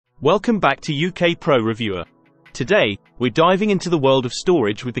Welcome back to UK Pro Reviewer. Today, we're diving into the world of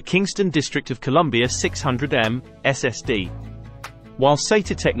storage with the Kingston District of Columbia 600M SSD. While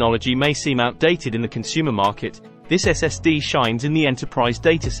SATA technology may seem outdated in the consumer market, this SSD shines in the enterprise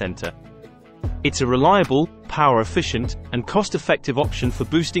data center. It's a reliable, power-efficient, and cost-effective option for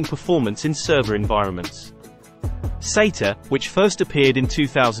boosting performance in server environments. SATA, which first appeared in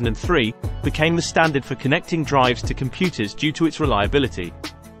 2003, became the standard for connecting drives to computers due to its reliability.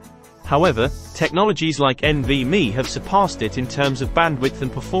 However, technologies like NVMe have surpassed it in terms of bandwidth and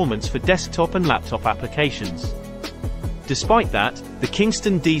performance for desktop and laptop applications. Despite that, the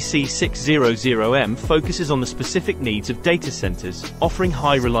Kingston DC600M focuses on the specific needs of data centers, offering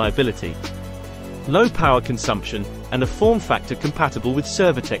high reliability, low power consumption, and a form factor compatible with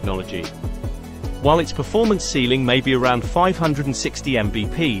server technology. While its performance ceiling may be around 560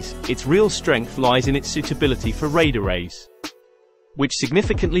 Mbps, its real strength lies in its suitability for RAID arrays, which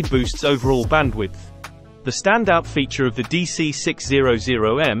significantly boosts overall bandwidth. The standout feature of the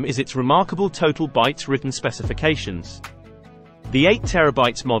DC600M is its remarkable total bytes written specifications. The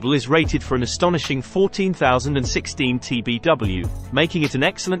 8TB model is rated for an astonishing 14,016 TBW, making it an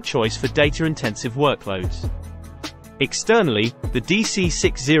excellent choice for data-intensive workloads. Externally, the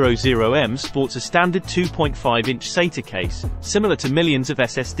DC600M sports a standard 2.5-inch SATA case, similar to millions of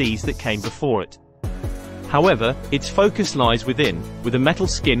SSDs that came before it. However, its focus lies within, with a metal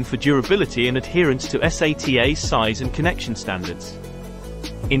skin for durability and adherence to SATA size and connection standards.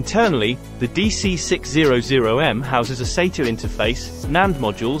 Internally, the DC600M houses a SATA interface, NAND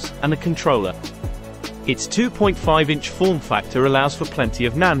modules, and a controller. Its 2.5-inch form factor allows for plenty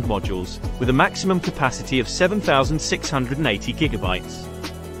of NAND modules, with a maximum capacity of 7,680 GB,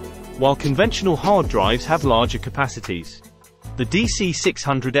 while conventional hard drives have larger capacities. The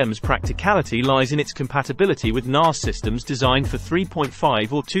DC600M's practicality lies in its compatibility with NAS systems designed for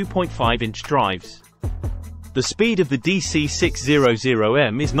 3.5 or 2.5-inch drives. The speed of the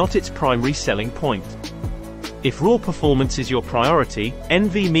DC600M is not its primary selling point. If raw performance is your priority,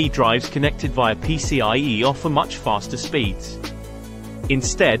 NVMe drives connected via PCIe offer much faster speeds.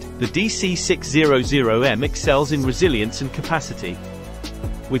 Instead, the DC600M excels in resilience and capacity.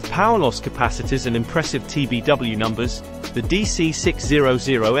 With power loss capacitors and impressive TBW numbers, the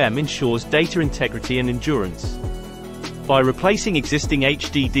DC600M ensures data integrity and endurance. By replacing existing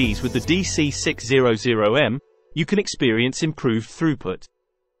HDDs with the DC600M, you can experience improved throughput,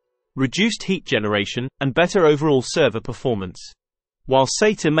 reduced heat generation, and better overall server performance. While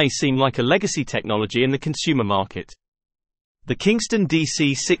SATA may seem like a legacy technology in the consumer market, the Kingston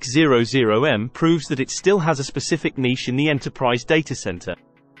DC600M proves that it still has a specific niche in the enterprise data center.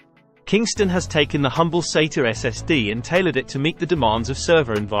 Kingston has taken the humble SATA SSD and tailored it to meet the demands of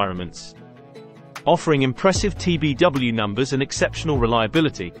server environments, offering impressive TBW numbers and exceptional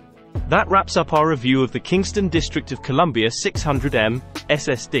reliability. That wraps up our review of the Kingston District of Columbia 600M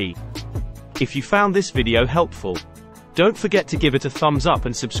SSD. If you found this video helpful, don't forget to give it a thumbs up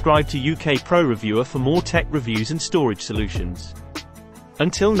and subscribe to UK Pro Reviewer for more tech reviews and storage solutions.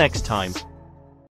 Until next time.